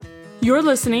You're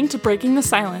listening to Breaking the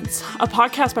Silence, a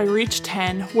podcast by Reach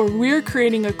 10, where we're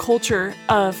creating a culture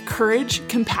of courage,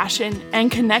 compassion, and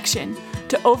connection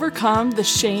to overcome the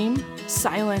shame,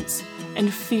 silence,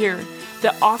 and fear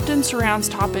that often surrounds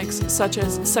topics such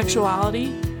as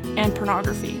sexuality and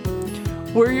pornography.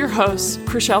 We're your hosts,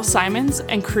 Chriselle Simons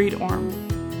and Creed Orm.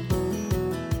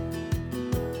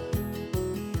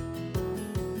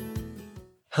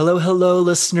 Hello,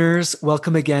 listeners.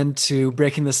 Welcome again to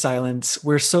Breaking the Silence.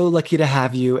 We're so lucky to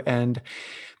have you and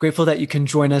grateful that you can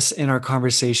join us in our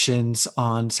conversations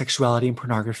on sexuality and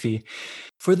pornography.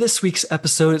 For this week's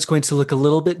episode, it's going to look a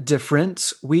little bit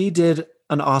different. We did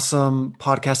an awesome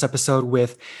podcast episode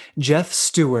with Jeff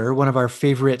Steuer, one of our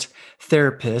favorite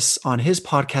therapists, on his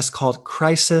podcast called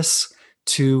Crisis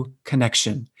to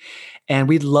Connection. And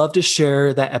we'd love to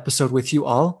share that episode with you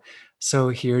all. So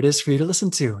here it is for you to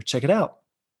listen to. Check it out.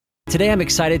 Today, I'm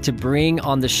excited to bring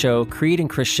on the show Creed and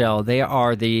Chriselle. They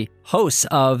are the hosts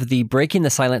of the Breaking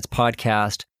the Silence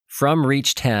podcast from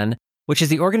Reach 10, which is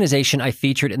the organization I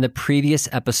featured in the previous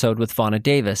episode with Vonna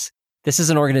Davis. This is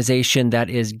an organization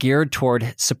that is geared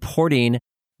toward supporting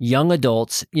young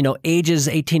adults, ages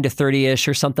 18 to 30-ish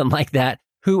or something like that,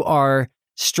 who are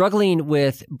struggling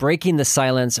with breaking the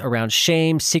silence around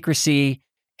shame, secrecy,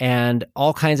 and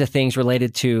all kinds of things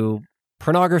related to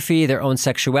pornography, their own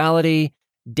sexuality,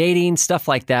 dating, stuff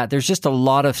like that. There's just a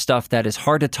lot of stuff that is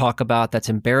hard to talk about, that's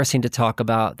embarrassing to talk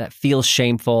about, that feels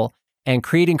shameful. And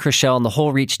Creed and Chriselle and the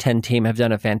whole Reach 10 team have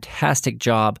done a fantastic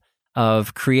job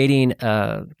of creating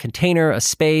a container, a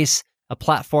space, a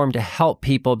platform to help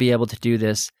people be able to do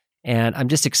this. And I'm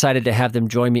just excited to have them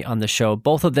join me on the show.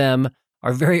 Both of them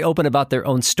are very open about their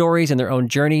own stories and their own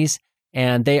journeys,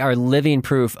 and they are living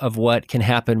proof of what can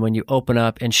happen when you open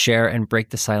up and share and break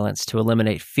the silence to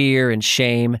eliminate fear and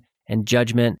shame and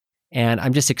judgment. And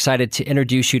I'm just excited to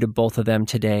introduce you to both of them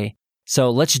today. So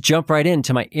let's jump right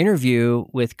into my interview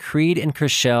with Creed and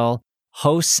Chriselle,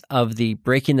 hosts of the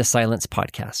Breaking the Silence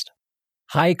podcast.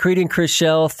 Hi, Creed and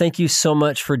Chriselle. Thank you so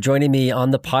much for joining me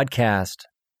on the podcast.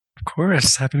 Of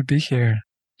course. Happy to be here.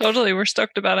 Totally. We're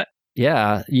stoked about it.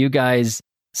 Yeah, you guys.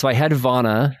 So I had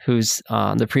Vonna, who's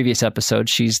on the previous episode.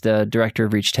 She's the director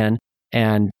of Reach 10.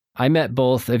 And I met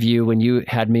both of you when you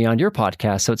had me on your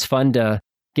podcast. So it's fun to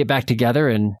get back together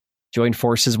and join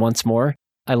forces once more.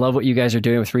 I love what you guys are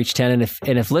doing with Reach 10.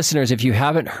 And if listeners, if you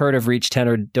haven't heard of Reach 10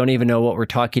 or don't even know what we're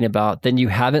talking about, then you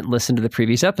haven't listened to the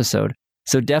previous episode.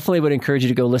 So definitely would encourage you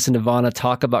to go listen to Vonna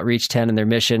talk about Reach 10 and their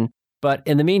mission. But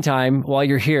in the meantime, while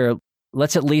you're here,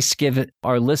 let's at least give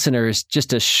our listeners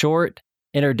just a short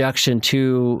introduction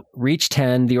to Reach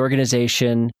 10, the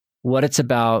organization, what it's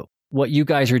about, what you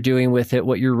guys are doing with it,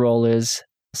 what your role is,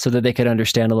 so that they could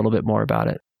understand a little bit more about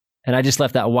it. And I just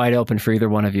left that wide open for either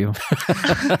one of you.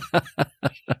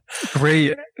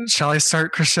 Great. Shall I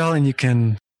start, Chriselle, and you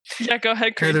can go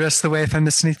ahead, carry the rest of the way if I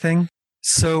miss anything?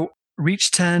 So Reach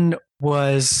 10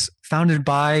 was founded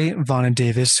by Vonna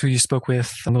Davis, who you spoke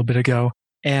with a little bit ago.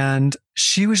 And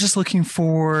she was just looking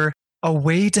for a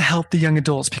way to help the young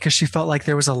adults because she felt like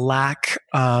there was a lack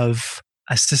of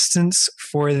assistance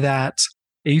for that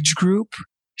age group.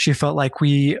 She felt like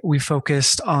we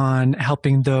focused on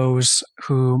helping those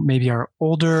who maybe are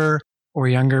older or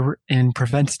younger in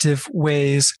preventative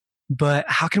ways. But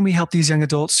how can we help these young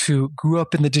adults who grew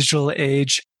up in the digital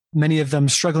age, many of them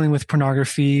struggling with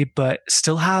pornography, but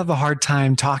still have a hard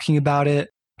time talking about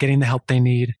it, getting the help they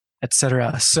need,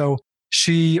 etc. So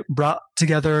she brought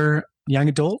together young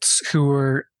adults who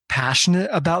were passionate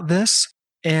about this,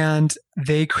 and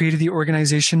they created the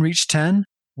organization Reach 10,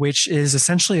 which is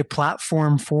essentially a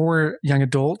platform for young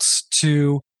adults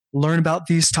to learn about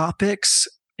these topics,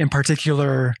 in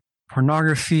particular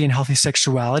pornography and healthy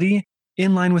sexuality,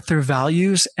 in line with their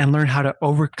values and learn how to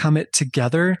overcome it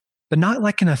together, but not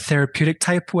like in a therapeutic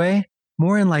type way,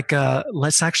 more in like a,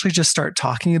 let's actually just start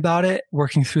talking about it,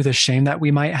 working through the shame that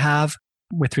we might have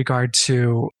with regard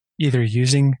to either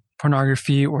using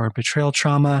pornography or betrayal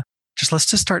trauma. Let's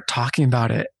just start talking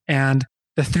about it. And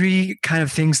the three kind of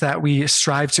things that we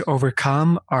strive to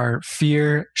overcome are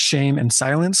fear, shame, and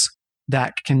silence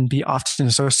that can be often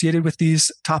associated with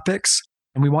these topics.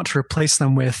 And we want to replace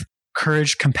them with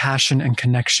courage, compassion, and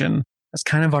connection. That's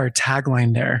kind of our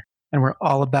tagline there. And we're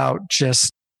all about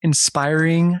just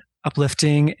inspiring,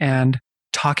 uplifting, and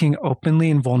talking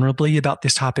openly and vulnerably about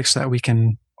these topics so that we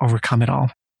can overcome it all.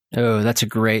 Oh, that's a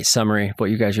great summary of what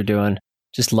you guys are doing.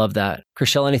 Just love that.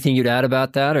 Chriselle, anything you'd add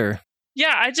about that or?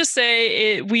 Yeah, I just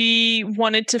say we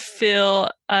wanted to fill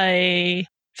the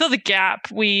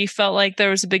gap. We felt like there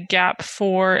was a big gap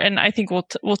for, and I think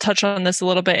we'll touch on this a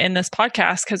little bit in this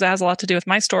podcast because it has a lot to do with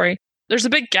my story. there's a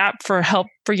big gap for help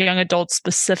for young adults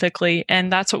specifically.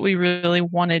 And that's what we really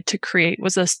wanted to create,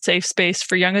 was a safe space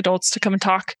for young adults to come and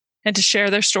talk and to share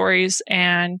their stories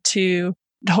and to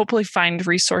hopefully find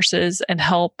resources and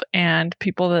help and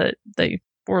people that they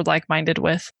were like-minded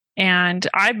with. And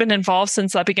I've been involved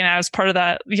since that began. I was part of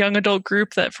that young adult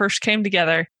group that first came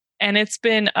together. And it's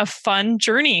been a fun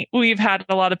journey. We've had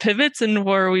a lot of pivots and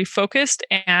where we focused,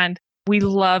 and we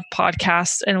love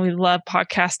podcasts and we love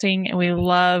podcasting and we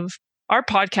love our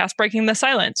podcast, Breaking the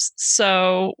Silence.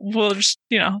 So we'll just,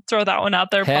 throw that one out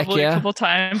there. Heck probably yeah. a couple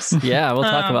times. Yeah, we'll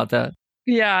talk about that.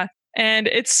 Yeah. And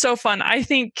it's so fun. I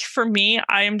think for me,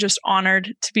 I am just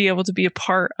honored to be able to be a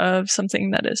part of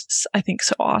something that is, I think,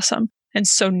 so awesome and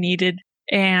so needed,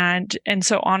 and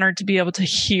so honored to be able to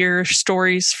hear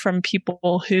stories from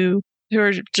people who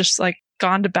are just like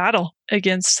gone to battle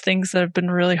against things that have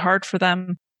been really hard for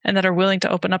them and that are willing to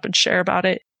open up and share about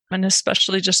it. And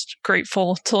especially just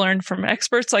grateful to learn from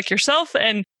experts like yourself,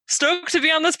 and stoked to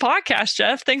be on this podcast,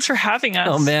 Jeff. Thanks for having us.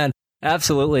 Oh, man.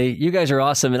 Absolutely. You guys are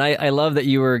awesome. And I love that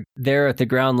you were there at the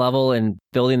ground level and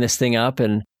building this thing up.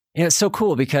 And it's so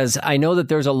cool because I know that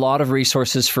there's a lot of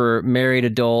resources for married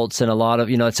adults and a lot of,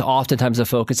 it's oftentimes a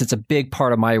focus. It's a big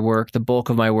part of my work, the bulk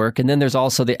of my work. And then there's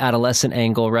also the adolescent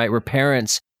angle, right? Where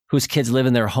parents whose kids live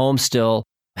in their home still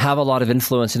have a lot of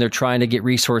influence and they're trying to get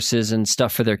resources and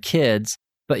stuff for their kids.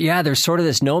 But yeah, there's sort of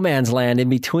this no man's land in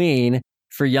between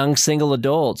for young single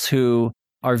adults who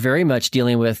are very much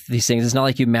dealing with these things. It's not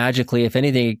like you magically, if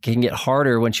anything, it can get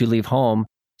harder once you leave home.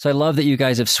 So I love that you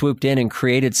guys have swooped in and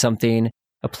created something,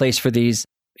 a place for these,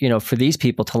 for these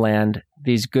people to land,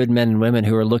 these good men and women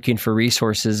who are looking for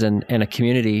resources and a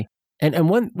community. And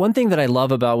one thing that I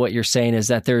love about what you're saying is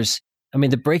that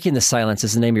the Breaking the Silence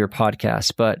is the name of your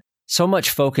podcast, but so much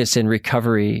focus in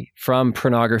recovery from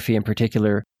pornography in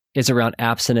particular is around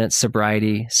abstinence,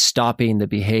 sobriety, stopping the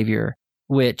behavior,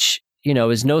 which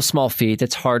is no small feat.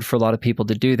 It's hard for a lot of people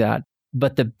to do that.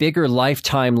 But the bigger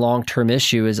lifetime, long-term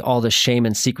issue is all the shame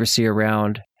and secrecy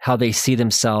around how they see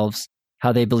themselves,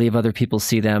 how they believe other people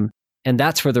see them. And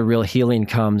that's where the real healing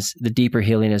comes. The deeper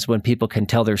healing is when people can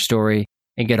tell their story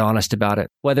and get honest about it,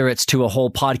 whether it's to a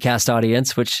whole podcast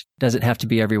audience, which doesn't have to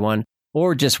be everyone,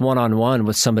 or just one-on-one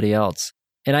with somebody else.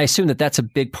 And I assume that that's a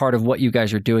big part of what you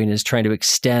guys are doing, is trying to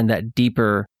extend that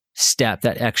deeper step,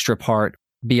 that extra part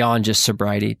beyond just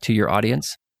sobriety to your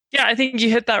audience. Yeah, I think you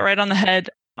hit that right on the head.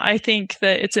 I think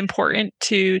that it's important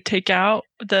to take out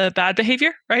the bad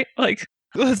behavior, right? Like,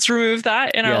 let's remove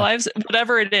that in our lives,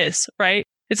 whatever it is, right?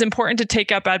 It's important to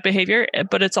take out bad behavior,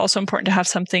 but it's also important to have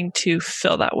something to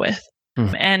fill that with.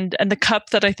 And the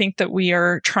cup that I think that we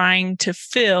are trying to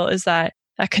fill is that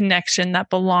connection, that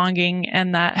belonging,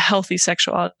 and that healthy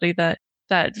sexuality,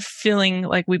 that feeling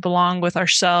like we belong with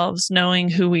ourselves, knowing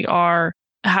who we are,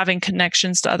 having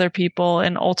connections to other people,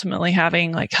 and ultimately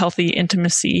having like healthy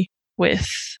intimacy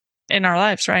in our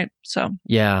lives, right? So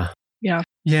yeah,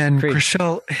 and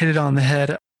Chriselle hit it on the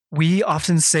head. We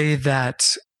often say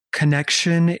that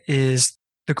connection is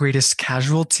the greatest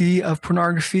casualty of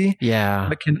pornography. Yeah,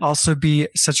 but can also be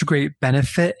such a great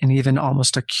benefit and even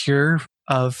almost a cure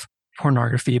of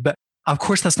pornography. But of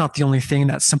course, that's not the only thing.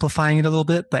 That's simplifying it a little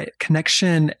bit. But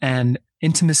connection and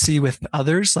intimacy with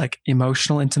others, like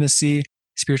emotional intimacy,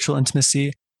 spiritual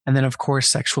intimacy, and then of course,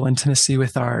 sexual intimacy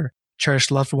with our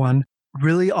cherished loved one,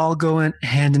 really all go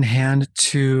hand in hand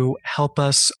to help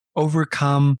us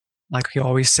overcome, like we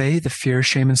always say, the fear,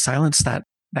 shame, and silence that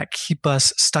keep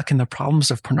us stuck in the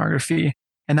problems of pornography.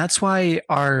 And that's why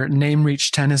our name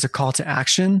Reach 10 is a call to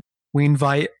action. We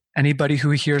invite anybody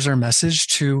who hears our message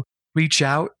to reach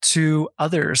out to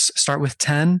others, start with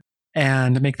 10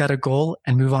 and make that a goal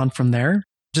and move on from there,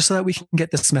 just so that we can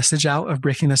get this message out of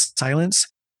breaking the silence.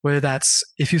 Whether that's,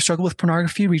 if you struggle with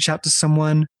pornography, reach out to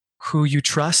someone who you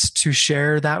trust to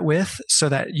share that with, so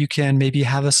that you can maybe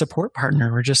have a support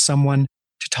partner or just someone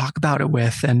to talk about it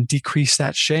with and decrease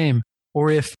that shame. Or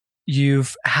if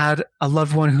you've had a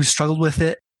loved one who struggled with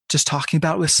it, just talking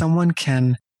about it with someone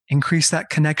can increase that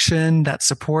connection, that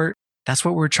support. That's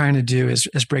what we're trying to do, is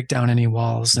break down any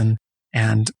walls,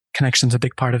 and connection's a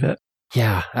big part of it.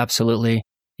 Yeah, absolutely.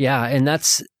 Yeah. And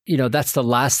that's the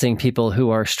last thing people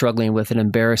who are struggling with an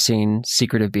embarrassing,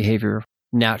 secretive behavior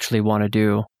naturally want to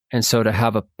do. And so to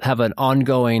have an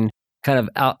ongoing kind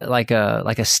of like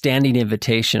a standing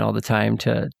invitation all the time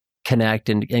to connect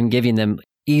and giving them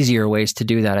easier ways to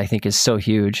do that, I think is so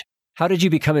huge. How did you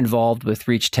become involved with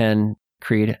Reach 10,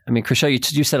 Creed? I mean,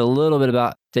 Chriselle, you said a little bit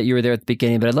about that you were there at the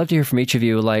beginning, but I'd love to hear from each of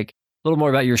you, like a little more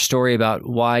about your story about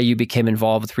why you became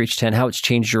involved with Reach 10, how it's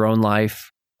changed your own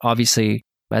life, obviously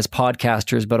as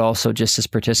podcasters, but also just as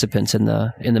participants in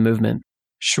the movement.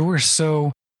 Sure.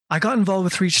 So I got involved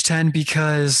with Reach 10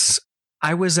 because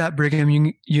I was at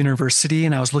Brigham University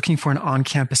and I was looking for an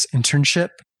on-campus internship.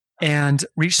 And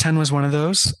Reach 10 was one of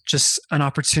those, just an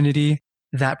opportunity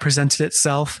that presented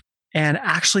itself. And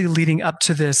actually leading up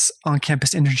to this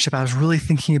on-campus internship, I was really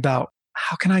thinking about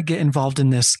how can I get involved in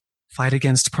this fight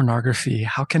against pornography?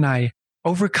 How can I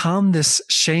overcome this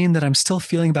shame that I'm still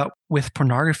feeling about with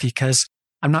pornography? Because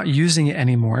I'm not using it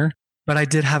anymore, but I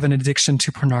did have an addiction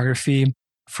to pornography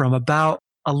from about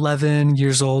 11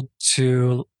 years old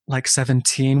to like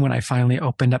 17 when I finally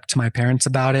opened up to my parents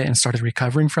about it and started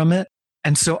recovering from it.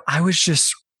 And so I was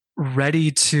just ready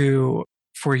to,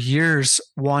 for years,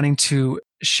 wanting to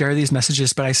share these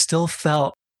messages, but I still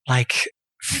felt like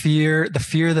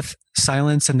the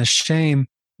silence and the shame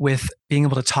with being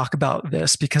able to talk about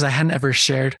this because I hadn't ever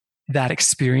shared that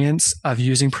experience of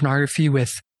using pornography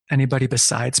with anybody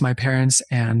besides my parents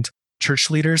and church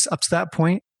leaders up to that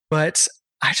point. But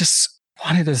I just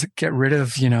wanted to get rid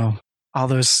of, all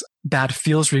those bad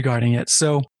feels regarding it.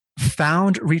 So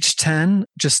found Reach 10,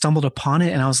 just stumbled upon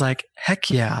it. And I was like, heck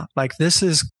yeah, like this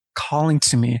is calling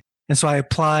to me. And so I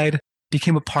applied,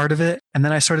 became a part of it. And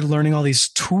then I started learning all these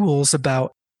tools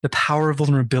about the power of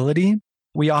vulnerability.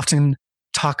 We often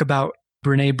talk about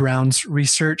Brene Brown's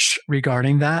research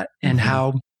regarding that and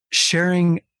how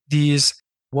sharing these,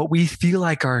 what we feel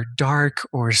like are dark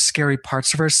or scary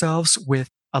parts of ourselves with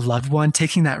a loved one,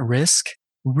 taking that risk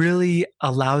really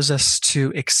allows us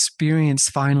to experience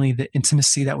finally the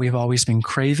intimacy that we've always been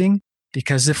craving.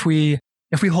 Because if we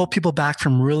hold people back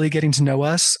from really getting to know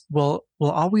us, we'll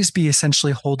always be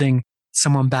essentially holding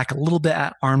someone back a little bit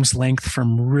at arm's length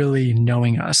from really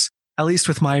knowing us. At least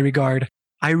with my regard,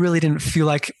 I really didn't feel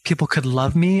like people could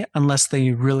love me unless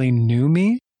they really knew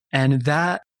me. And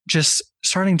that just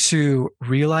starting to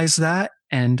realize that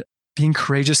and being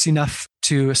courageous enough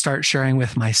to start sharing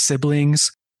with my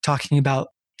siblings, talking about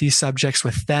these subjects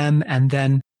with them and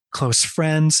then close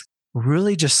friends,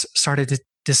 really just started to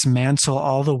dismantle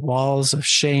all the walls of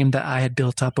shame that I had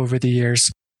built up over the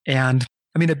years. And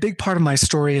I mean, a big part of my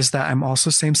story is that I'm also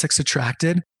same-sex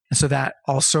attracted. And so that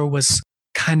also was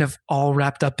kind of all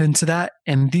wrapped up into that.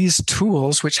 And these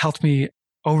tools, which helped me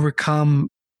overcome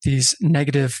these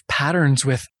negative patterns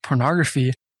with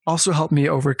pornography, also helped me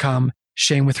overcome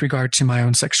shame with regard to my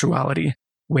own sexuality,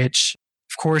 which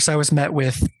of course I was met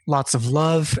with lots of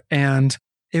love and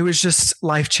it was just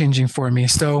life-changing for me.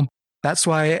 So that's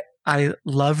why I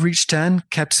love Reach 10,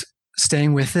 kept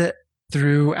staying with it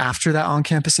through after that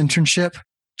on-campus internship.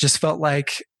 Just felt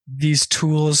like these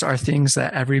tools are things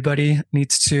that everybody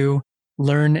needs to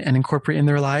learn and incorporate in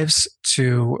their lives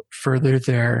to further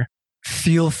their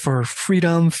feel for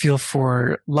freedom, feel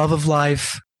for love of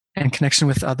life and connection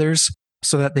with others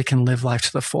so that they can live life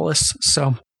to the fullest.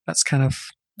 So that's kind of...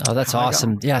 Oh, that's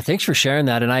awesome. Yeah. Thanks for sharing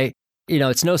that. And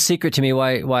it's no secret to me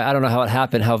why I don't know how it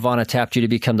happened, how Vana tapped you to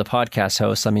become the podcast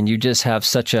host. I mean, you just have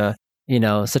such a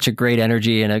great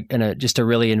energy and just a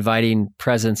really inviting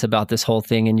presence about this whole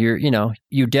thing. And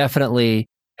you definitely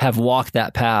have walked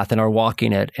that path and are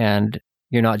walking it. And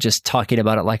you're not just talking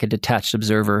about it like a detached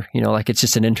observer, like it's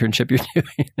just an internship you're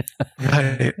doing.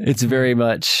 Right. It's very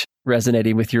much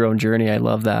resonating with your own journey. I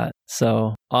love that.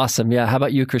 So awesome. Yeah. How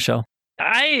about you, Chriselle?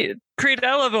 I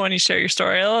love it when you share your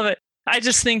story. I love it. I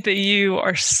just think that you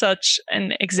are such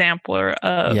an exemplar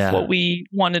of what we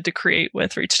wanted to create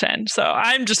with Reach 10. So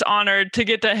I'm just honored to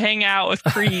get to hang out with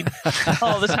Creed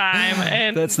all the time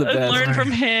and learn from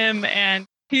him. And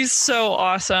he's so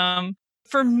awesome.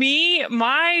 For me,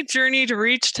 my journey to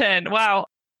Reach 10, wow.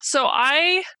 So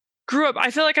I grew up, I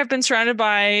feel like I've been surrounded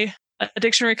by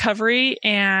addiction recovery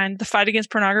and the fight against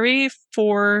pornography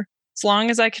for as long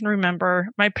as I can remember.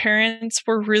 My parents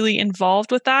were really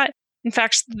involved with that. In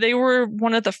fact, they were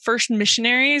one of the first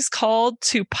missionaries called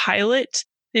to pilot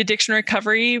the addiction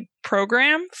recovery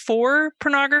program for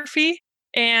pornography.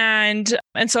 And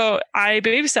so I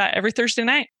babysat every Thursday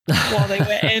night while they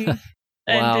went in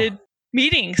and did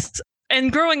meetings. And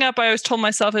growing up, I always told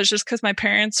myself it's just because my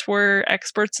parents were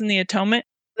experts in the atonement.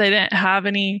 They didn't have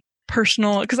any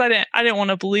personal, because I didn't want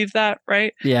to believe that,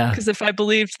 right? Yeah. Because if I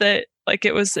believed that like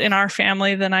it was in our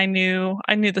family, then I knew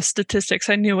the statistics.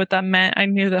 I knew what that meant. I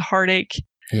knew the heartache.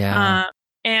 Yeah.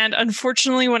 And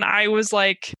unfortunately, when I was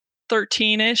like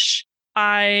 13-ish,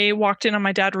 I walked in on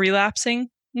my dad relapsing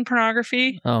in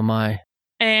pornography. Oh my.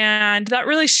 And that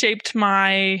really shaped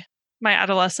my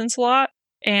adolescence a lot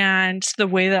and the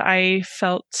way that I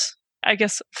felt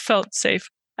safe.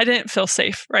 I didn't feel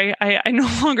safe, right? I no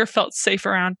longer felt safe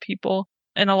around people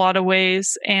in a lot of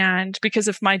ways. And because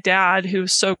if my dad, who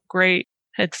was so great,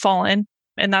 had fallen,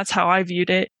 and that's how I viewed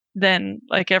it, then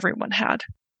like everyone had.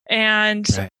 And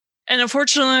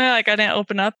unfortunately, like I didn't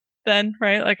open up then,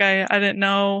 right? Like I didn't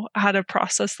know how to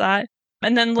process that.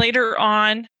 And then later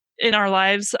on in our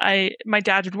lives, my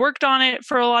dad had worked on it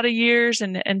for a lot of years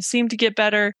and seemed to get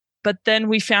better. But then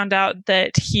we found out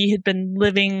that he had been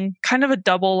living kind of a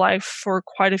double life for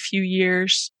quite a few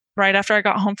years. Right after I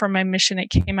got home from my mission, it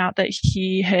came out that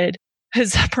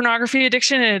his pornography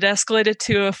addiction had escalated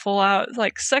to a full out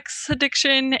like sex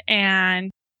addiction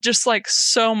and just like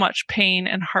so much pain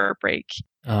and heartbreak.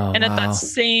 Oh, and at that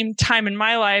same time in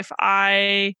my life,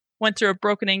 I went through a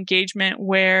broken engagement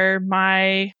where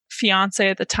my fiance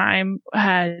at the time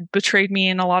had betrayed me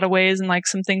in a lot of ways, and like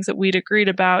some things that we'd agreed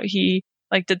about, he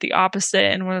like did the opposite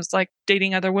and was like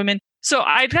dating other women. So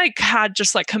I'd like had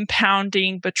just like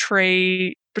compounding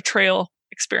betrayal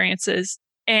experiences.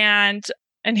 And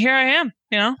here I am,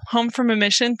 home from a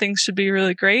mission. Things should be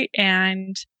really great.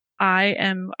 And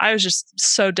I was just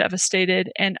so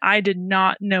devastated, and I did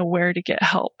not know where to get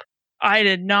help. I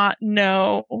did not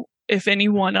know if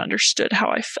anyone understood how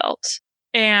I felt.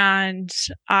 And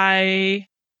I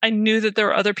knew that there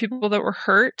were other people that were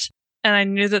hurt, and I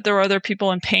knew that there were other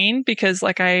people in pain because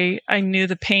like I knew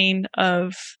the pain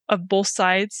of both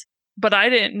sides, but I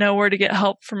didn't know where to get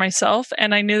help for myself.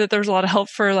 And I knew that there was a lot of help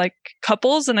for like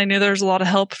couples, and I knew there was a lot of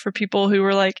help for people who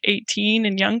were like 18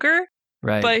 and younger.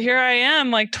 Right. But here I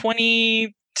am like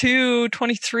 22,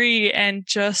 23 and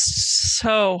just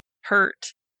so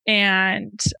hurt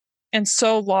and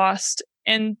so lost.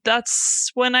 And that's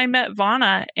when I met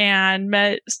Vana and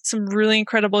met some really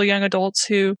incredible young adults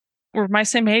who were my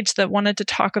same age that wanted to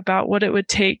talk about what it would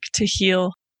take to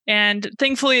heal. And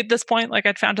thankfully at this point, like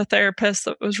I'd found a therapist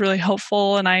that was really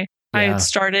helpful, and I had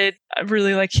started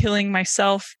really like healing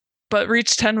myself. But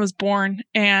Reach 10 was born.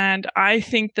 And I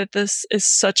think that this is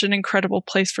such an incredible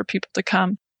place for people to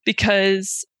come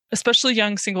because especially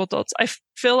young single adults, I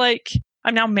feel like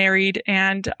I'm now married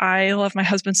and I love my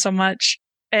husband so much.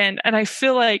 And I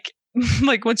feel like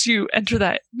once you enter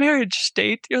that marriage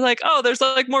state, you're like, oh, there's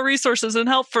like more resources and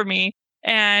help for me.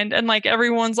 And like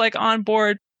everyone's like on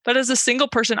board. But as a single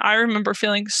person, I remember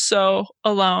feeling so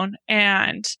alone.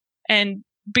 And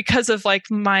because of like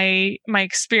my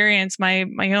experience, my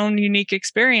own unique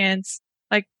experience,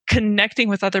 like connecting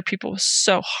with other people was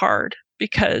so hard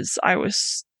because I didn't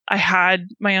have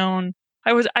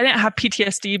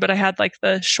PTSD, but I had like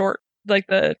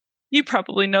you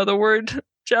probably know the word,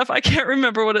 Jeff. I can't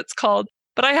remember what it's called,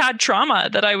 but I had trauma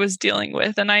that I was dealing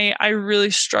with. And I really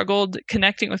struggled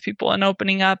connecting with people and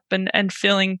opening up and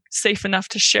feeling safe enough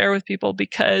to share with people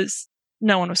because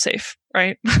no one was safe.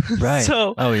 Right. Right.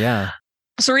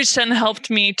 So Reach 10 helped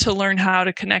me to learn how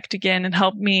to connect again and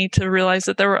helped me to realize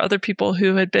that there were other people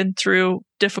who had been through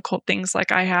difficult things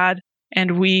like I had,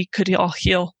 and we could all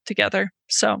heal together.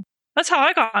 So that's how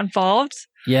I got involved.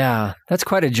 Yeah, that's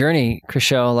quite a journey,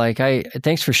 Chriselle. Like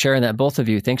thanks for sharing that, both of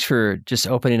you. Thanks for just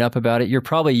opening up about it. You're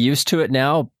probably used to it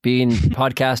now, being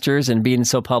podcasters and being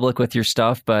so public with your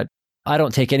stuff, but I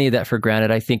don't take any of that for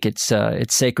granted. I think it's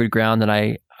sacred ground, and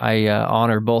I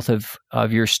honor both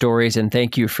of your stories, and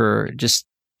thank you for just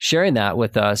sharing that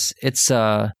with us. It's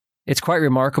quite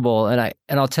remarkable, and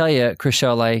I'll tell you,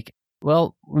 Chriselle, like,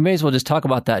 well, we may as well just talk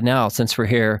about that now since we're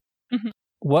here. Mm-hmm.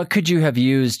 What could you have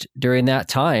used during that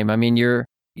time? I mean, you're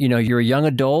a young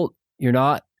adult. You're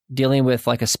not dealing with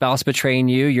like a spouse betraying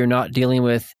you. You're not dealing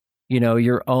with,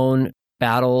 your own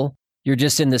battle. You're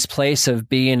just in this place of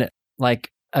being like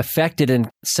affected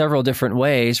in several different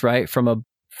ways, right? From a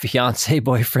fiance,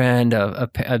 boyfriend,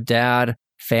 a dad,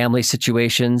 family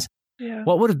situations. Yeah.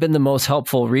 What would have been the most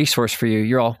helpful resource for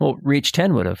you? Reach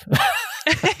 10 would have.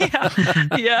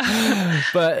 Yeah.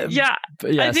 But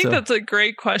I think that's a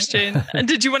great question. And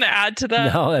did you want to add to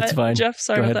that? No, that's fine. Jeff,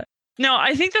 sorry about that. No,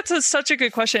 I think that's such a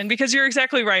good question because you're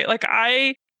exactly right. Like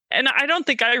I don't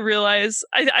think I realize,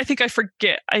 I think I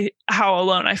forget how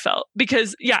alone I felt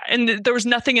because and there was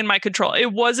nothing in my control.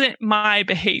 It wasn't my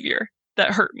behavior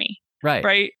that hurt me. Right.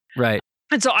 Right. Right.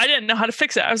 And so I didn't know how to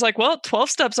fix it. I was like, well, 12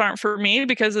 steps aren't for me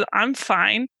because I'm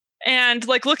fine. And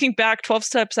like looking back, 12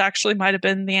 steps actually might have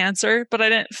been the answer, but I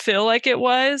didn't feel like it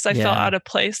was. I felt out of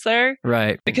place there.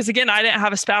 Right. Because again, I didn't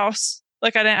have a spouse.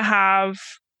 Like I didn't have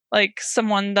like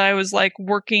someone that I was like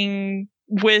working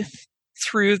with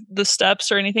through the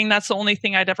steps or anything. That's the only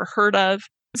thing I'd ever heard of.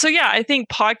 So I think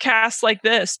podcasts like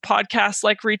this, podcasts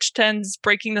like Reach 10's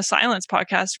Breaking the Silence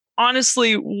podcast,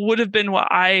 honestly would have been what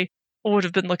I would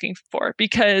have been looking for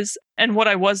and what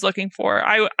I was looking for.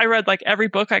 I read like every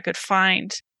book I could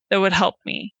find that would help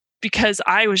me because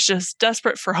I was just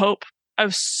desperate for hope. I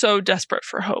was so desperate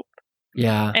for hope.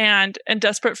 Yeah. And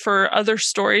desperate for other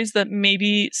stories that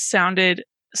maybe sounded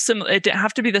similar. It didn't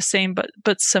have to be the same,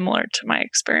 but similar to my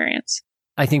experience.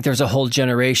 I think there's a whole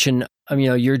generation,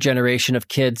 your generation of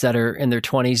kids that are in their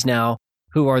 20s now,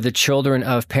 who are the children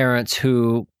of parents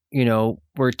who,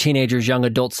 were teenagers, young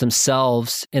adults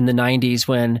themselves in the 90s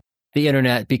when the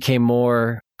internet became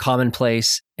more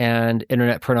commonplace and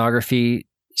internet pornography,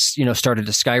 started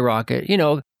to skyrocket.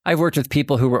 I've worked with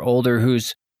people who were older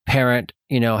whose parent,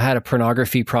 had a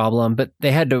pornography problem, but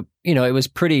they had to, it was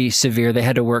pretty severe. They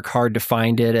had to work hard to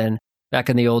find it. And back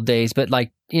in the old days, but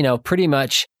pretty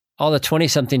much all the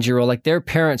 20-somethings-year-old, their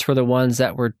parents were the ones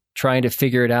that were trying to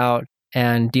figure it out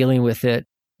and dealing with it.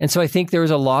 And so I think there was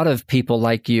a lot of people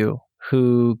like you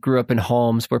who grew up in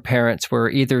homes where parents were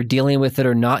either dealing with it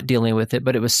or not dealing with it,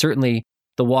 but it was certainly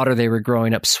the water they were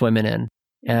growing up swimming in.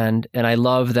 And I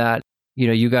love that,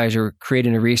 you guys are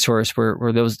creating a resource where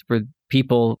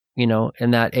people,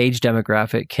 in that age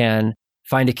demographic can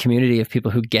find a community of people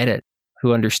who get it,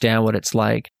 who understand what it's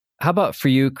like. How about for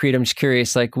you, Creed? I'm just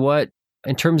curious,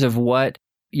 in terms of what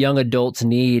young adults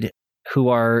need who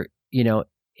are,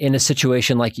 in a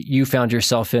situation like you found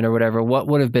yourself in or whatever, what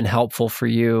would have been helpful for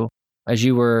you as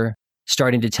you were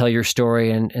starting to tell your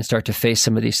story and start to face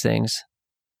some of these things?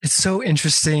 It's so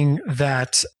interesting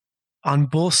that on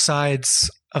both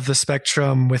sides of the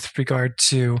spectrum with regard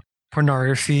to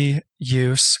pornography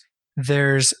use,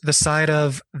 there's the side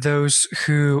of those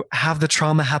who have the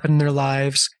trauma happen in their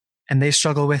lives and they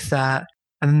struggle with that.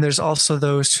 And then there's also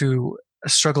those who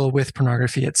struggle with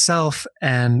pornography itself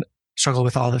and struggle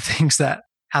with all the things that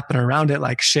happen around it,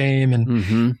 like shame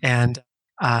and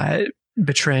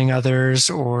betraying others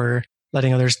or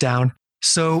letting others down.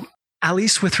 So at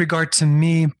least with regard to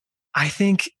me, I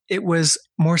think it was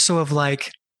more so of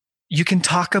you can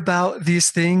talk about these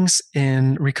things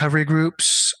in recovery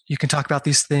groups. You can talk about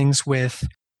these things with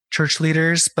church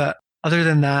leaders, but other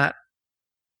than that,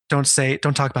 don't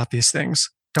talk about these things.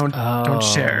 Don't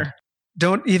share.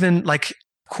 Don't even of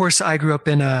course, I grew up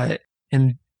in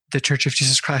the Church of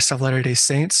Jesus Christ of Latter-day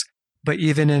Saints, but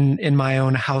even in my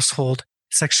own household,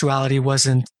 sexuality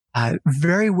wasn't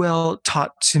very well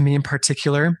taught to me in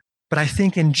particular. But I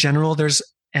think in general,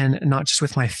 and not just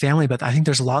with my family, but I think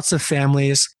there's lots of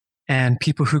families and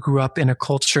people who grew up in a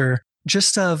culture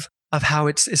just of how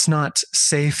it's not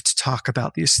safe to talk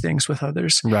about these things with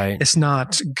others. Right. It's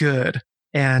not good.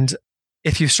 And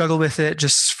if you struggle with it,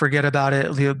 just forget about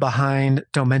it, leave it behind.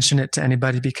 Don't mention it to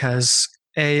anybody because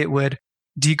A, it would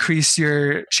decrease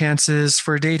your chances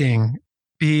for dating.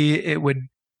 B, it would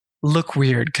look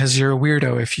weird because you're a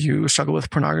weirdo if you struggle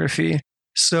with pornography.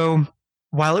 So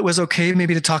while it was okay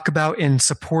maybe to talk about in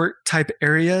support type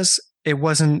areas, it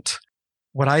wasn't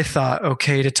what I thought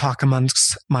okay to talk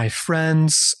amongst my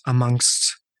friends,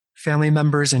 amongst family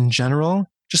members in general,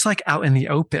 just out in the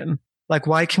open.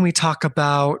 Why can we talk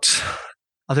about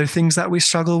other things that we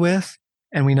struggle with?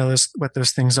 And we know what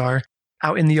those things are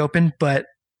out in the open, but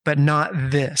not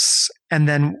this. And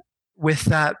then with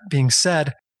that being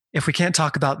said, if we can't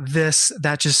talk about this,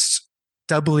 that just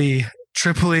doubly,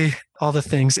 triply, all the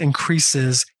things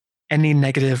increases any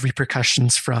negative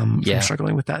repercussions from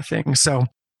struggling with that thing. So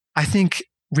I think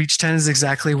Reach 10 is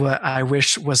exactly what I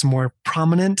wish was more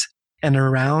prominent and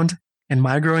around in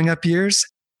my growing up years.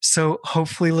 So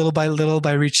hopefully little by little,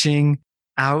 by reaching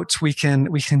out, we can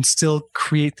still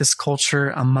create this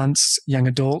culture amongst young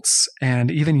adults and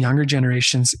even younger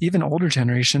generations, even older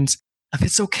generations, of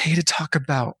it's okay to talk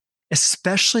about,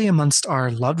 especially amongst our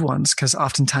loved ones, because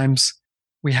oftentimes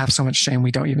we have so much shame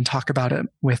we don't even talk about it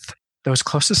with those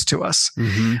closest to us.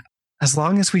 Mm-hmm. As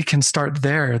long as we can start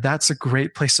there, that's a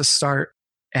great place to start.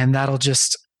 And that'll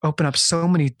just open up so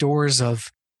many doors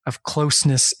of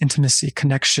closeness, intimacy,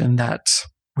 connection that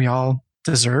we all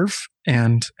deserve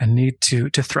and need to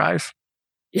thrive.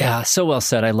 Yeah, so well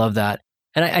said. I love that.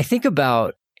 And I think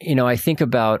about,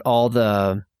 all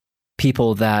the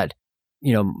people that,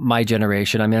 my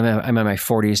generation, I'm in my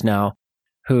 40s now,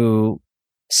 who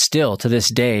still to this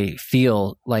day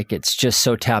feel like it's just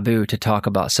so taboo to talk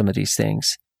about some of these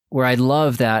things. Where I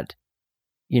love that,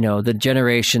 the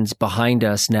generations behind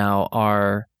us now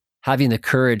are having the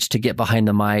courage to get behind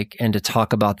the mic and to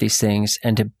talk about these things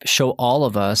and to show all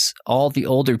of us, all the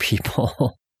older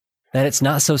people, that it's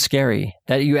not so scary,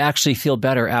 that you actually feel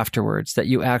better afterwards, that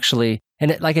you actually,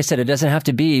 and like I said, it doesn't have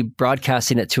to be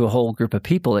broadcasting it to a whole group of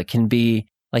people. It can be,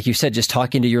 like you said, just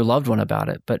talking to your loved one about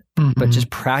it, but just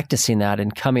practicing that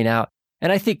and coming out.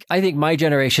 And I think my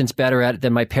generation's better at it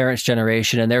than my parents'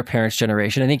 generation and their parents'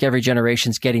 generation. I think every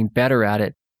generation's getting better at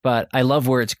it, but I love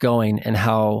where it's going and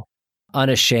how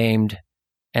unashamed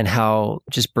and how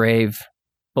just brave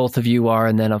both of you are.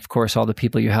 And then of course, all the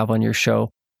people you have on your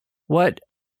show. Well,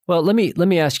 let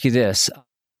me ask you this.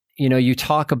 You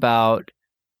talk about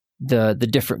the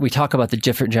different, we talk about the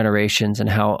different generations and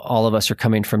how all of us are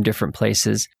coming from different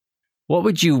places. What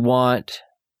would you want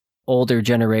older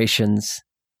generations,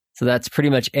 so that's pretty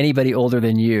much anybody older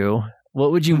than you,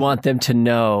 what would you want them to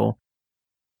know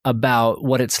about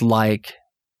what it's like,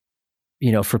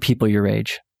 for people your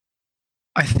age?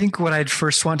 I think what I'd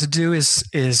first want to do is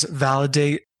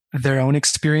validate their own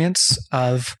experience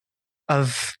of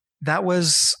that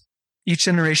was, each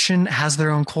generation has their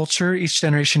own culture. Each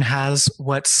generation has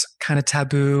what's kind of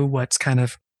taboo, what's kind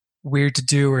of weird to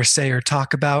do or say or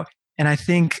talk about. And I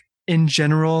think in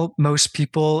general, most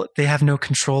people, they have no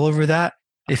control over that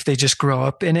if they just grow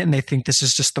up in it and they think this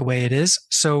is just the way it is.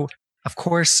 So of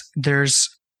course, there's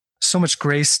so much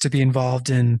grace to be involved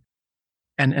in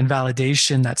and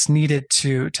validation that's needed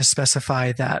to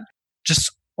specify that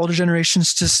just older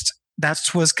generations, just that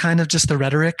was kind of just the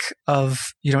rhetoric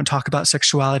of, you don't talk about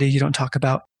sexuality, you don't talk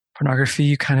about pornography,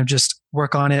 you kind of just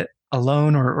work on it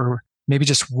alone or maybe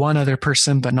just one other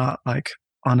person, but not like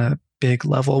on a big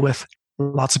level with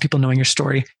lots of people knowing your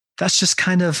story. That's just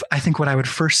kind of, I think what I would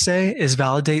first say is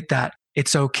validate that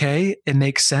it's okay, it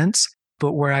makes sense.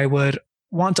 But where I would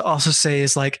want to also say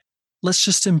is like, let's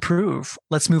just improve.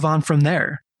 Let's move on from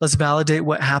there. Let's validate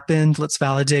what happened. Let's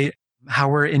validate how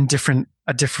we're in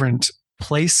a different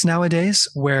place nowadays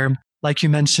where, like you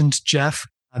mentioned, Jeff,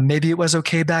 maybe it was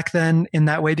okay back then in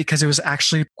that way because it was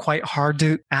actually quite hard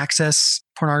to access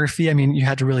pornography. I mean, you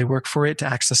had to really work for it to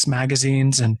access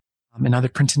magazines and other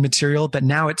printed material. But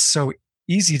now it's so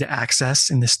easy to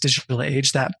access in this digital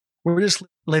age that we're just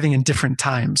living in different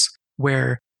times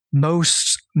where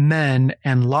most men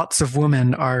and lots of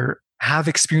women have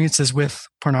experiences with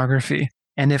pornography.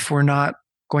 And if we're not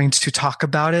going to talk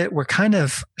about it, we're kind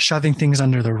of shoving things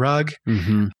under the rug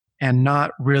and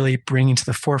not really bringing to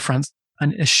the forefront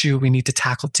an issue we need to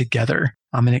tackle together.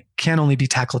 And it can only be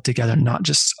tackled together, not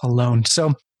just alone.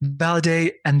 So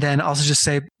validate, and then also just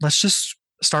say, let's just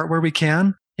start where we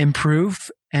can,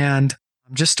 improve, and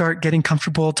just start getting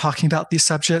comfortable talking about these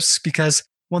subjects. Because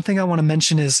one thing I want to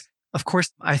mention is, of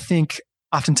course, I think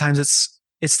oftentimes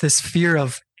it's this fear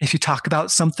of if you talk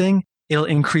about something, it'll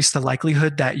increase the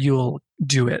likelihood that you'll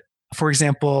do it. For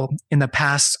example, in the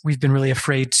past, we've been really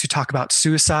afraid to talk about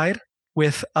suicide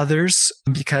with others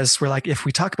because we're like, if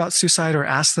we talk about suicide or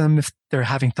ask them if they're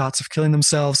having thoughts of killing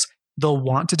themselves, they'll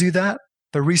want to do that.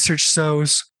 But research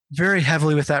shows very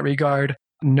heavily with that regard,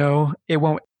 no, it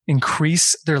won't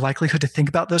increase their likelihood to think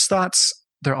about those thoughts.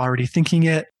 They're already thinking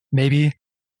it, maybe,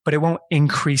 but it won't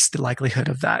increase the likelihood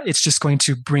of that. It's just going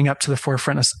to bring up to the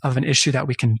forefront of an issue that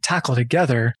we can tackle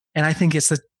together. And I think it's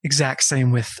the exact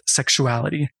same with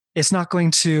sexuality. It's not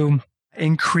going to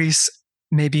increase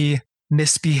maybe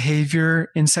misbehavior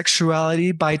in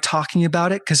sexuality by talking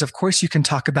about it, because of course you can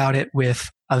talk about it with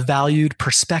a valued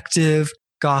perspective,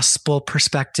 gospel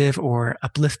perspective, or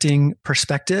uplifting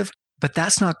perspective. But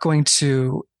that's not going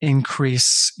to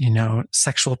increase,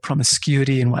 sexual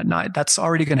promiscuity and whatnot. That's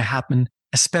already going to happen,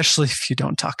 especially if you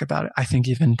don't talk about it. I think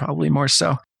even probably more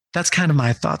so. That's kind of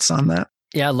my thoughts on that.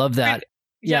 Yeah, I love that.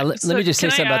 Yeah, let me just say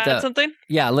something about that. Something?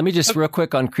 Yeah, let me just real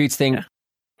quick on Creed's thing. Yeah.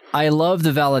 I love the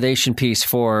validation piece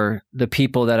for the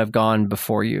people that have gone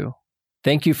before you.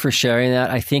 Thank you for sharing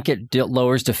that. I think it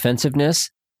lowers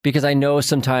defensiveness because I know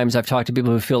sometimes I've talked to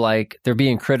people who feel like they're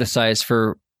being criticized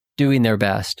for doing their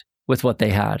best with what they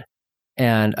had.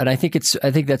 And I think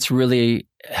that's really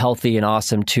healthy and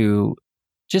awesome to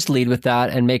just lead with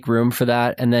that and make room for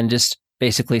that. And then just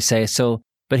basically say,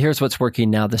 but here's what's working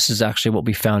now. This is actually what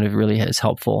we found. It really is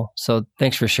helpful. So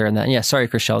thanks for sharing that. And yeah, sorry,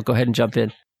 Chriselle, go ahead and jump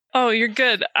in. Oh, you're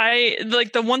good. I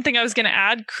like the one thing I was going to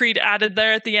add, Creed added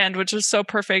there at the end, which was so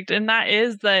perfect. And that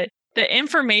is that the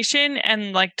information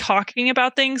and like talking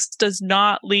about things does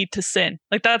not lead to sin.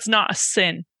 Like that's not a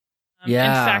sin.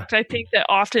 Yeah. In fact, I think that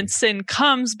often sin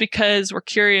comes because we're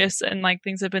curious and like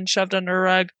things have been shoved under a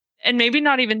rug. And maybe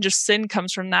not even just sin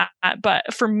comes from that.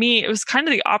 But for me, it was kind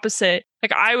of the opposite.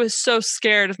 Like I was so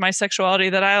scared of my sexuality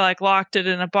that I like locked it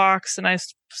in a box and I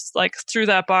like threw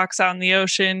that box out in the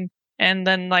ocean and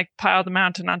then like piled the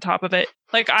mountain on top of it.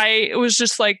 Like I was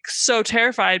just like so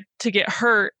terrified to get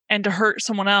hurt and to hurt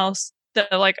someone else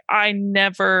that like I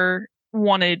never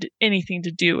wanted anything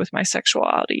to do with my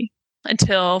sexuality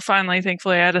until finally,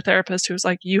 thankfully, I had a therapist who was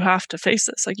like, you have to face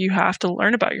this. Like you have to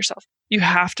learn about yourself. You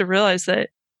have to realize that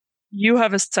you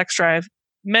have a sex drive,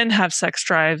 men have sex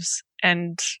drives,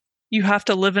 and you have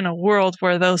to live in a world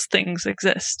where those things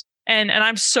exist. And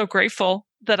I'm so grateful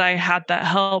that I had that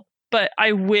help, but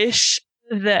I wish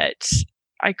that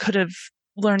I could have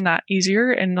learned that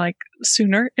easier and like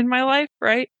sooner in my life,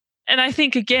 right? And I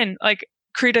think again, like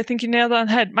Creed, I think you nailed it on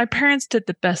the head. My parents did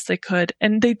the best they could,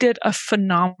 and they did a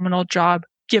phenomenal job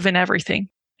given everything.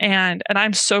 And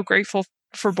I'm so grateful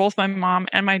for both my mom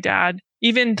and my dad,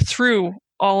 even through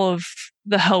all of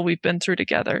the hell we've been through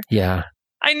together. Yeah.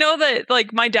 I know that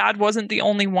like my dad wasn't the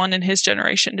only one in his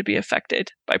generation to be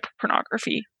affected by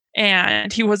pornography.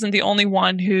 And he wasn't the only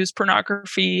one whose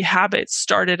pornography habits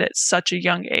started at such a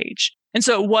young age. And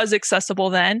so it was accessible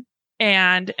then.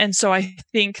 And so I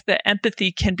think that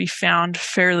empathy can be found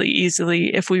fairly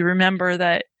easily if we remember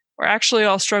that we're actually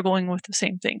all struggling with the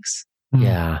same things.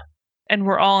 Yeah. And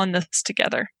we're all in this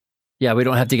together. Yeah. We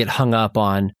don't have to get hung up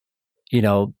on,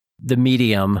 the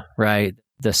medium, right?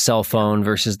 The cell phone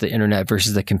versus the internet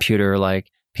versus the computer. Like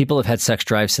people have had sex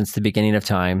drives since the beginning of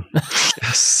time.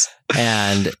 Yes.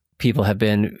 And people have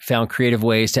found creative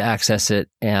ways to access it.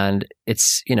 And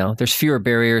it's, there's fewer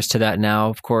barriers to that now,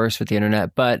 of course, with the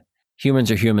internet, but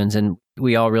humans are humans and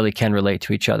we all really can relate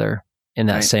to each other in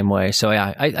that same way. So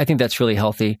yeah, I think that's really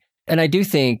healthy. And I do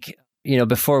think,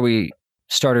 before we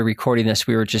started recording this,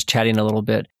 we were just chatting a little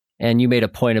bit and you made a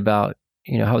point about,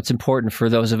 how it's important for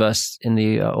those of us in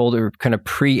the older kind of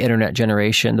pre-internet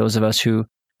generation, those of us who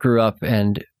grew up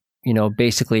and,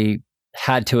 basically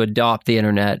had to adopt the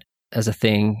internet as a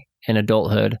thing in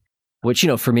adulthood, which,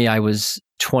 for me, I was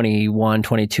 21,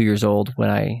 22 years old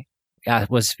when I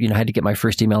was, had to get my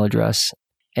first email address.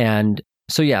 And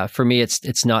so, yeah, for me,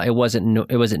 it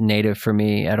wasn't native for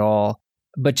me at all.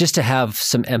 But just to have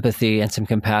some empathy and some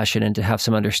compassion and to have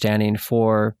some understanding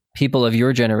for people of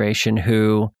your generation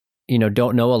who,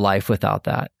 don't know a life without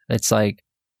that. It's like,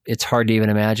 it's hard to even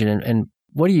imagine. And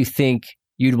what do you think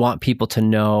you'd want people to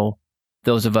know,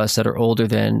 those of us that are older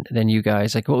than you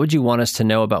guys? Like, what would you want us to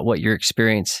know about what your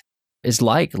experience is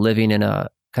like living in a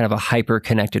kind of a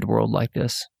hyper-connected world like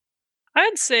this?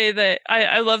 I'd say that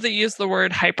I love that you use the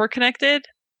word hyper-connected.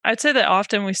 I'd say that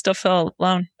often we still feel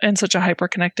alone in such a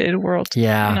hyper-connected world.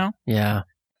 Yeah. Yeah.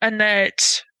 And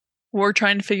that we're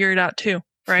trying to figure it out too,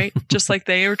 right? Just like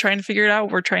they were trying to figure it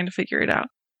out, we're trying to figure it out.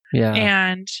 Yeah.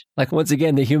 And like, once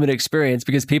again, the human experience,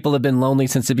 because people have been lonely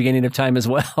since the beginning of time as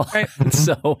well. Right.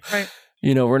 So,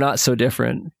 we're not so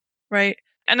different. Right.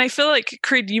 And I feel like,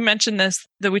 Creed, you mentioned this,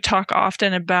 that we talk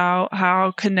often about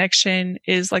how connection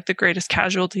is like the greatest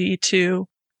casualty to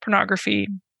pornography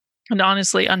and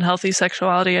honestly, unhealthy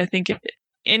sexuality. I think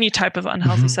any type of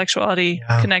unhealthy sexuality,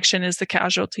 connection is the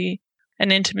casualty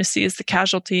and intimacy is the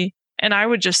casualty. And I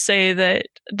would just say that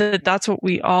that's what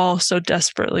we all so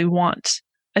desperately want.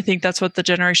 I think that's what the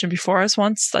generation before us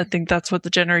wants. I think that's what the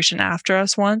generation after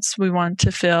us wants. We want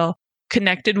to feel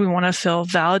connected. We want to feel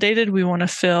validated. We want to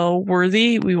feel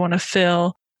worthy. We want to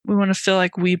feel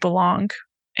like we belong.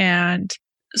 And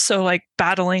so like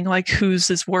battling like whose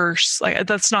is worse, like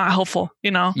that's not helpful,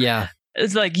 Yeah.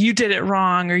 It's like you did it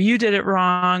wrong or you did it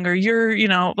wrong or you're,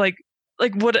 like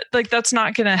what, like that's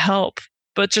not going to help.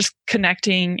 But just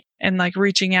connecting and like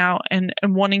reaching out and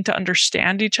wanting to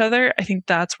understand each other, I think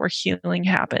that's where healing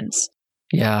happens.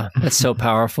 Yeah, that's so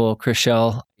powerful,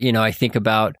 Chrishell. I think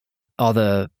about all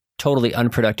the totally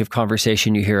unproductive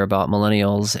conversation you hear about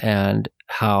millennials and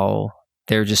how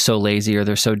they're just so lazy or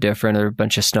they're so different or a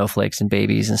bunch of snowflakes and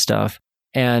babies and stuff.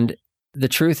 And the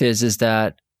truth is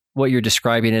that what you're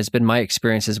describing has been my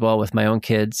experience as well with my own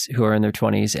kids who are in their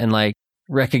 20s and like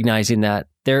recognizing that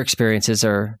their experiences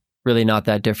are really not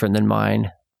that different than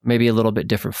mine, maybe a little bit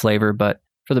different flavor, but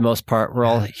for the most part, we're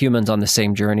all humans on the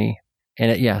same journey.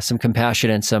 And some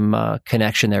compassion and some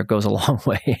connection there goes a long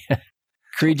way.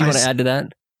 Creed, do you want to add to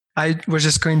that? I was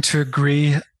just going to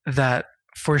agree that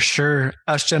for sure,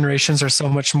 us generations are so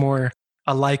much more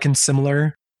alike and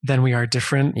similar than we are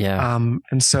different. Yeah.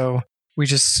 And so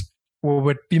what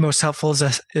would be most helpful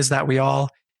is that we all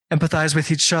empathize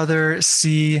with each other,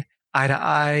 see eye to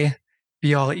eye,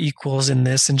 be all equals in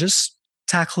this and just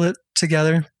tackle it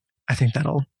together. I think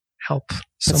that'll help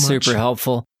so much. Super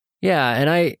helpful. Yeah.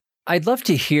 And I'd love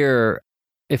to hear,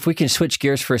 if we can switch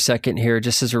gears for a second here,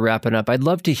 just as we're wrapping up, I'd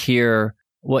love to hear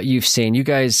what you've seen. You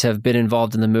guys have been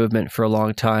involved in the movement for a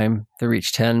long time, the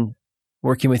Reach 10,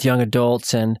 working with young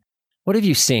adults. And what have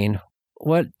you seen?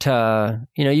 What,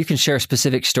 you can share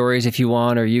specific stories if you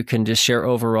want, or you can just share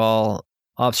overall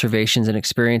observations and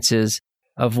experiences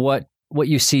of what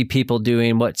you see people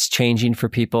doing, what's changing for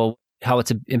people, how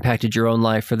it's impacted your own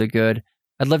life for the good.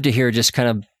 I'd love to hear just kind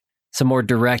of some more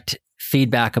direct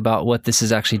feedback about what this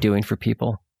is actually doing for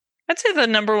people. I'd say the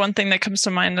number one thing that comes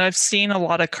to mind, I've seen a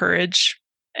lot of courage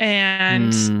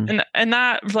and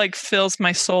that like fills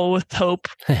my soul with hope,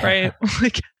 right?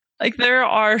 like there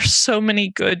are so many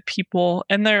good people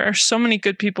and there are so many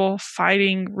good people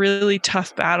fighting really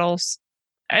tough battles.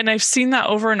 And I've seen that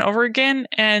over and over again.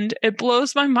 And it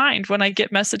blows my mind when I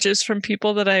get messages from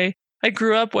people that I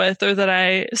grew up with or that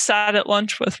I sat at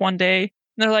lunch with one day.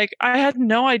 And they're like, I had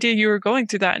no idea you were going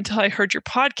through that until I heard your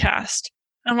podcast.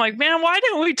 I'm like, man, why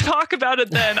didn't we talk about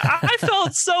it then? I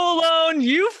felt so alone.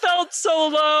 You felt so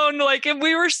alone. Like, and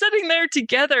we were sitting there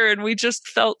together and we just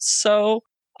felt so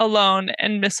alone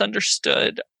and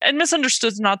misunderstood. And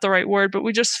misunderstood is not the right word, but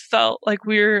we just felt like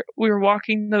we were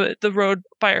walking the road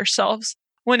by ourselves.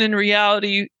 When in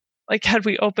reality, like, had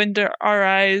we opened our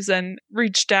eyes and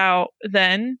reached out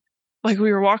then, like,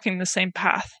 we were walking the same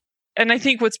path. And I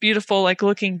think what's beautiful, like,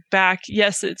 looking back,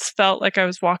 yes, it's felt like I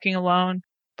was walking alone.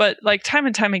 But like time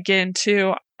and time again,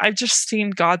 too, I've just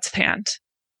seen God's hand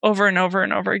over and over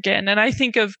and over again. And I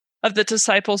think of the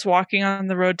disciples walking on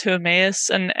the road to Emmaus,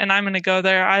 and I'm going to go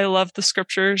there. I love the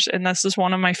scriptures, and this is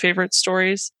one of my favorite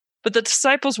stories. But the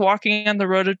disciples walking on the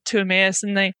road to Emmaus,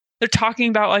 and they're talking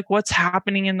about like what's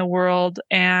happening in the world.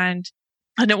 And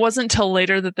it wasn't until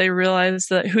later that they realized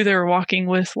that who they were walking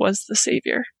with was the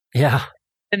Savior. Yeah.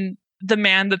 And the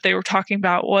man that they were talking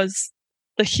about was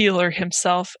the healer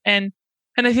himself. And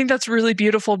I think that's really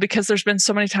beautiful, because there's been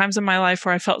so many times in my life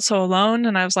where I felt so alone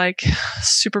and I was like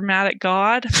super mad at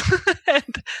God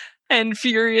and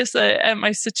furious at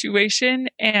my situation.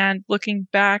 And looking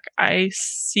back, I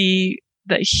see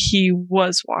that He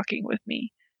was walking with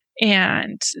me,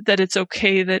 and that it's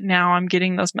okay that now I'm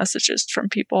getting those messages from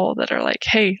people that are like,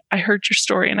 hey, I heard your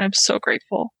story, and I'm so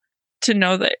grateful to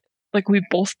know that like we've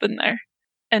both been there,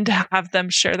 and to have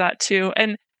them share that too.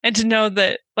 And to know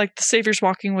that like the Savior's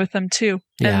walking with them too.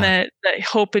 Yeah. And that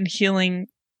hope and healing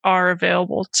are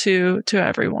available to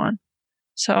everyone.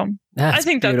 So I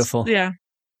think beautiful. That's, yeah.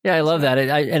 Yeah, I love that.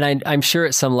 I'm sure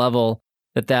at some level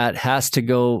that has to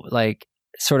go like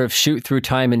sort of shoot through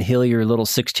time and heal your little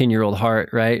 16-year-old heart,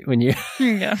 right? When you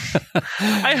Yeah.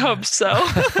 I hope so.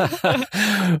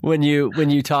 when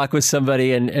you talk with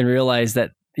somebody and realize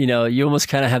that, you know, you almost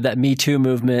kind of have that Me Too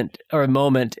movement or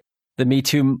moment, the Me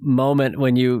Too moment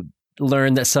when you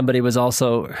learn that somebody was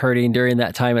also hurting during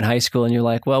that time in high school, and you're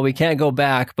like, well, we can't go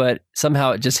back, but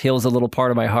somehow it just heals a little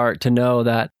part of my heart to know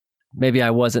that maybe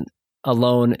I wasn't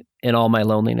alone in all my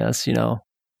loneliness, you know?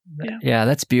 Yeah,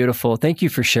 that's beautiful. Thank you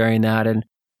for sharing that. And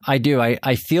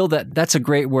I feel that that's a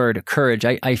great word, courage.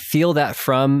 I feel that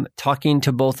from talking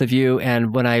to both of you.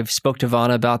 And when I've spoke to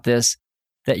Vana about this,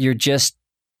 that you're just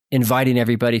inviting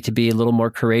everybody to be a little more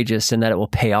courageous, and that it will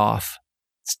pay off.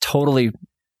 It's totally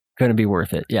going to be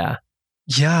worth it. Yeah.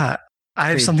 Yeah. I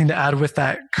have something to add with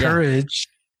that courage.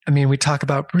 Yeah. I mean, we talk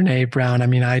about Brené Brown. I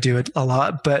mean, I do it a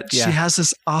lot, but she has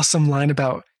this awesome line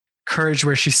about courage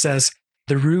where she says,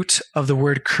 the root of the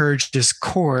word courage is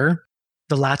cor,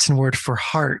 the Latin word for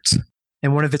heart.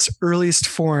 In one of its earliest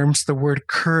forms, the word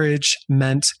courage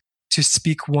meant to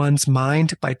speak one's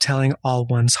mind by telling all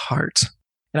one's heart.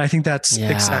 And I think that's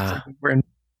exactly what we're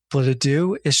able to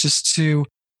do, is just to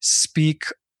speak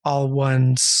all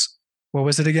one's, what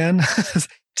was it again?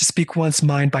 To speak one's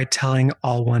mind by telling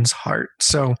all one's heart.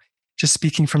 So just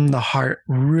speaking from the heart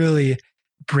really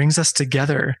brings us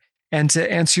together. And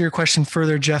to answer your question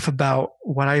further, Jeff, about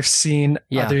what I've seen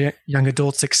other young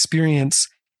adults experience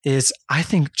is, I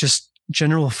think, just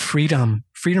general freedom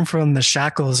from the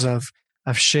shackles of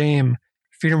shame,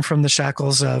 freedom from the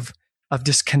shackles of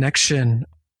disconnection,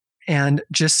 and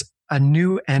just a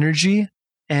new energy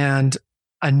and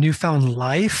a newfound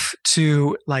life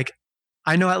to, like,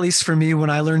 I know at least for me,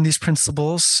 when I learned these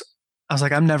principles, I was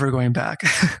like, I'm never going back.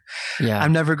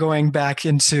 I'm never going back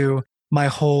into my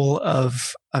hole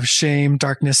of shame,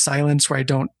 darkness, silence, where I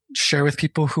don't share with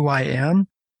people who I am,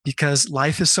 because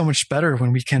life is so much better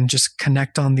when we can just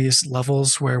connect on these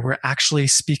levels where we're actually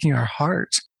speaking our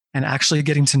heart and actually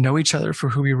getting to know each other for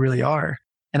who we really are.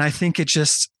 And I think it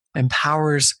just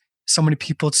empowers so many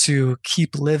people to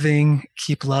keep living,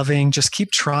 keep loving, just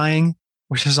keep trying,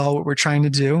 which is all what we're trying to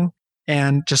do.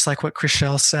 And just like what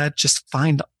Chrishell said, just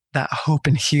find that hope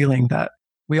and healing that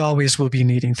we always will be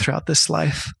needing throughout this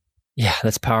life. Yeah,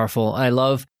 that's powerful. I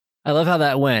love how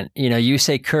that went. You know, you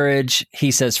say courage,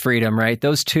 he says freedom, right?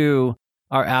 Those two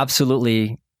are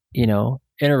absolutely, you know,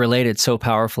 interrelated so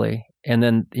powerfully. And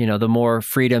then, you know, the more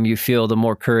freedom you feel, the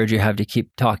more courage you have to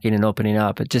keep talking and opening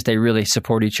up. They really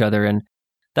support each other. And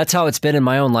that's how it's been in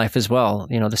my own life as well.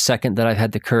 You know, the second that I've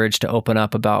had the courage to open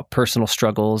up about personal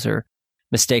struggles or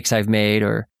mistakes I've made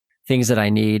or things that I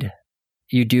need,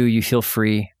 you feel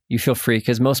free. You feel free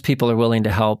because most people are willing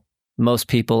to help. Most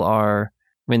people are,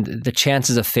 I mean, the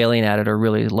chances of failing at it are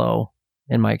really low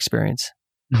in my experience.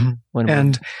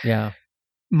 Mm-hmm.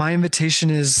 My invitation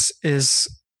is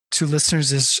to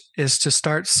listeners is to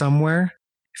start somewhere.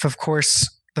 If, of course,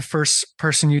 the first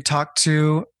person you talk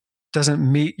to doesn't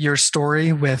meet your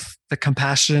story with the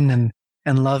compassion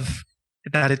and love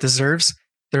that it deserves,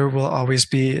 there will always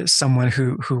be someone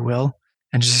who will.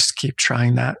 and just keep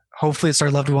trying that. Hopefully it's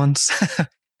our loved ones,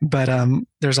 but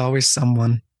there's always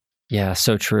someone. Yeah,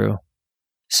 so true.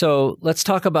 So let's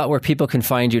talk about where people can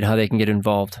find you and how they can get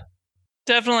involved.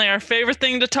 Definitely our favorite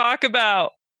thing to talk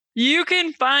about. You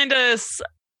can find us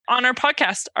on our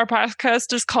podcast. Our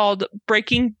podcast is called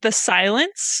Breaking the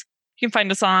Silence. You can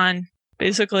find us on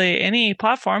basically any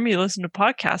platform you listen to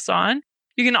podcasts on.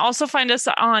 You can also find us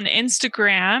on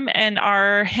Instagram, and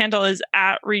our handle is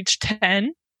 @Reach10.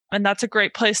 And that's a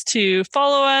great place to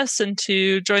follow us and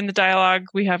to join the dialogue.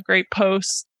 We have great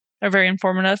posts. They're very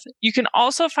informative. You can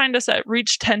also find us at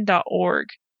reach10.org.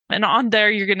 And on there,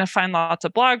 you're going to find lots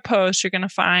of blog posts. You're going to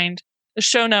find the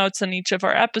show notes on each of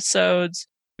our episodes.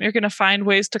 You're going to find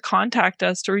ways to contact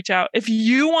us, to reach out. If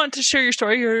you want to share your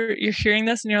story, you're hearing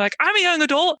this and you're like, I'm a young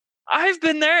adult. I've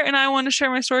been there and I want to share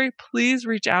my story. Please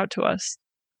reach out to us.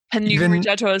 And you can reach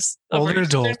out to us. Older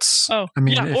adults. Oh, I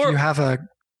mean, if you have a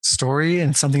story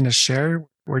and something to share,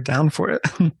 we're down for it.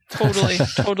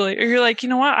 Totally. Or you're like, you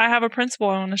know what? I have a principle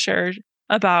I want to share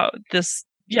about this.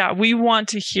 Yeah, we want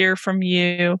to hear from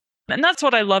you. And that's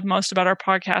what I love most about our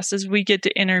podcast is we get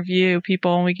to interview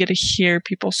people and we get to hear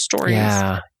people's stories.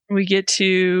 Yeah. We get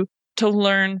to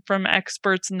learn from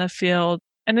experts in the field.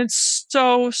 And it's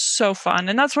so fun.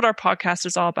 And that's what our podcast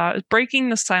is all about, is breaking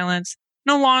the silence.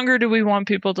 No longer do we want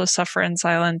people to suffer in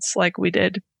silence like we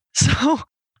did. So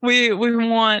we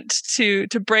want to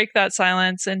break that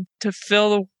silence and to fill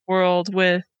the world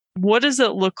with what does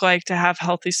it look like to have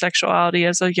healthy sexuality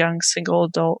as a young single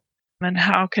adult? And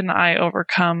how can I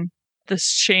overcome the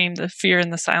shame, the fear,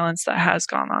 and the silence that has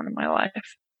gone on in my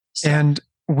life? So. And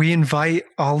we invite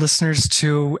all listeners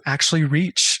to actually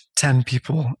reach 10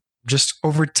 people just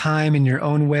over time in your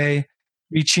own way.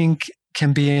 Reaching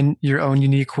can be in your own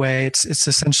unique way. It's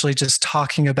essentially just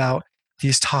talking about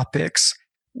these topics,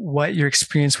 what your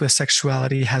experience with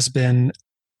sexuality has been,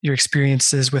 your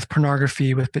experiences with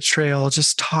pornography, with betrayal,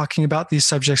 just talking about these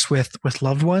subjects with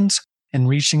loved ones and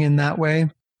reaching in that way.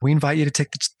 We invite you to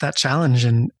take that challenge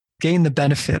and gain the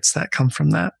benefits that come from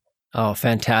that. Oh,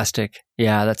 fantastic.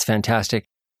 Yeah, that's fantastic.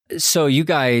 So you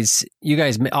guys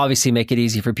obviously make it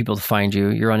easy for people to find you.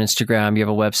 You're on Instagram, you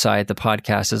have a website, the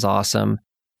podcast is awesome.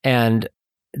 And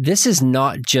this is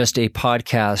not just a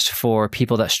podcast for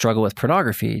people that struggle with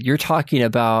pornography. You're talking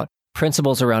about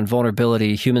principles around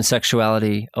vulnerability, human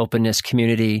sexuality, openness,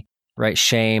 community, right?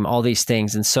 Shame, all these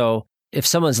things. And so if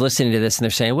someone's listening to this and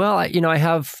they're saying, well, I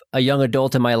have a young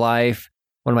adult in my life,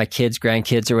 one of my kids,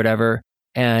 grandkids or whatever,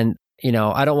 and,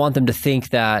 I don't want them to think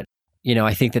that,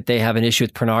 I think that they have an issue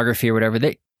with pornography or whatever.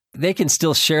 They can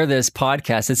still share this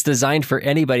podcast. It's designed for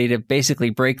anybody to basically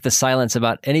break the silence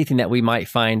about anything that we might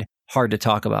find hard to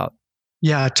talk about.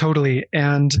 Yeah, totally.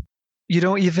 And you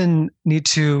don't even need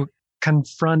to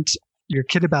confront your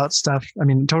kid about stuff. I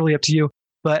mean, totally up to you.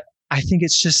 But I think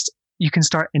it's just, you can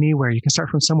start anywhere. You can start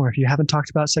from somewhere. If you haven't talked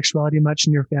about sexuality much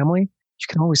in your family, you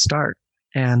can always start.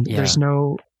 And there's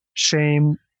no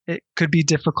shame. It could be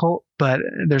difficult, but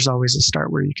there's always a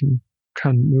start where you can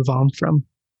kind of move on from.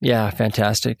 Yeah,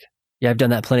 fantastic. Yeah, I've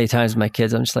done that plenty of times with my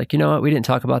kids. I'm just like, you know what? We didn't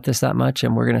talk about this that much,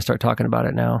 and we're going to start talking about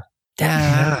it now.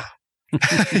 Yeah.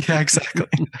 Yeah, exactly.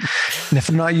 And if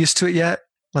I'm not used to it yet,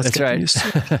 let's get used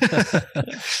to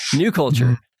it. New culture.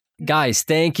 Mm-hmm. Guys,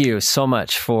 thank you so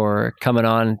much for coming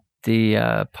on the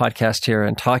podcast here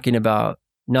and talking about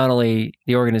not only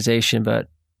the organization, but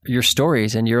your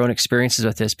stories and your own experiences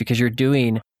with this, because you're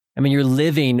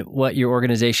living what your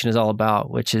organization is all about,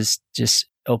 which is just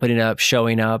opening up,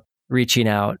 showing up, reaching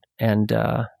out. And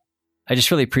I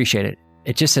just really appreciate it.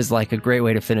 It just is like a great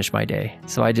way to finish my day.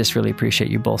 So I just really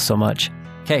appreciate you both so much.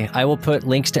 Okay, I will put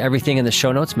links to everything in the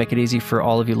show notes, make it easy for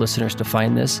all of you listeners to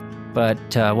find this. But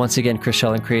once again,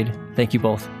 Chrishell and Creed, thank you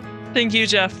both. Thank you,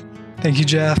 Jeff. Thank you,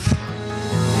 Jeff.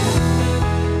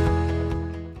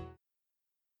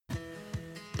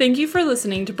 Thank you for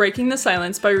listening to Breaking the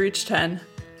Silence by Reach 10.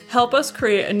 Help us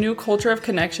create a new culture of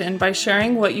connection by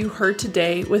sharing what you heard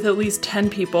today with at least 10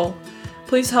 people.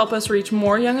 Please help us reach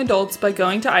more young adults by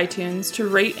going to iTunes to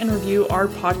rate and review our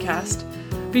podcast.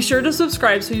 Be sure to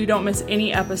subscribe so you don't miss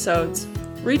any episodes.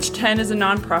 Reach 10 is a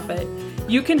nonprofit.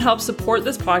 You can help support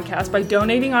this podcast by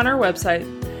donating on our website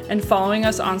and following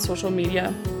us on social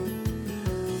media.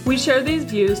 We share these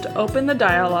views to open the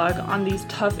dialogue on these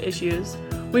tough issues.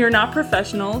 We are not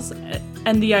professionals,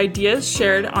 and the ideas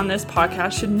shared on this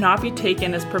podcast should not be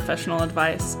taken as professional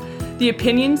advice. The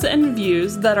opinions and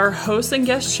views that our hosts and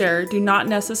guests share do not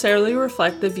necessarily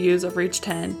reflect the views of Reach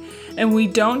 10, and we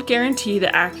don't guarantee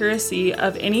the accuracy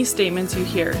of any statements you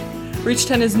hear. Reach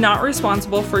 10 is not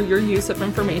responsible for your use of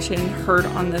information heard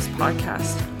on this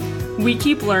podcast. We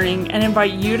keep learning and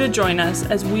invite you to join us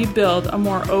as we build a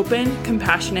more open,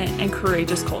 compassionate, and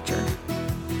courageous culture.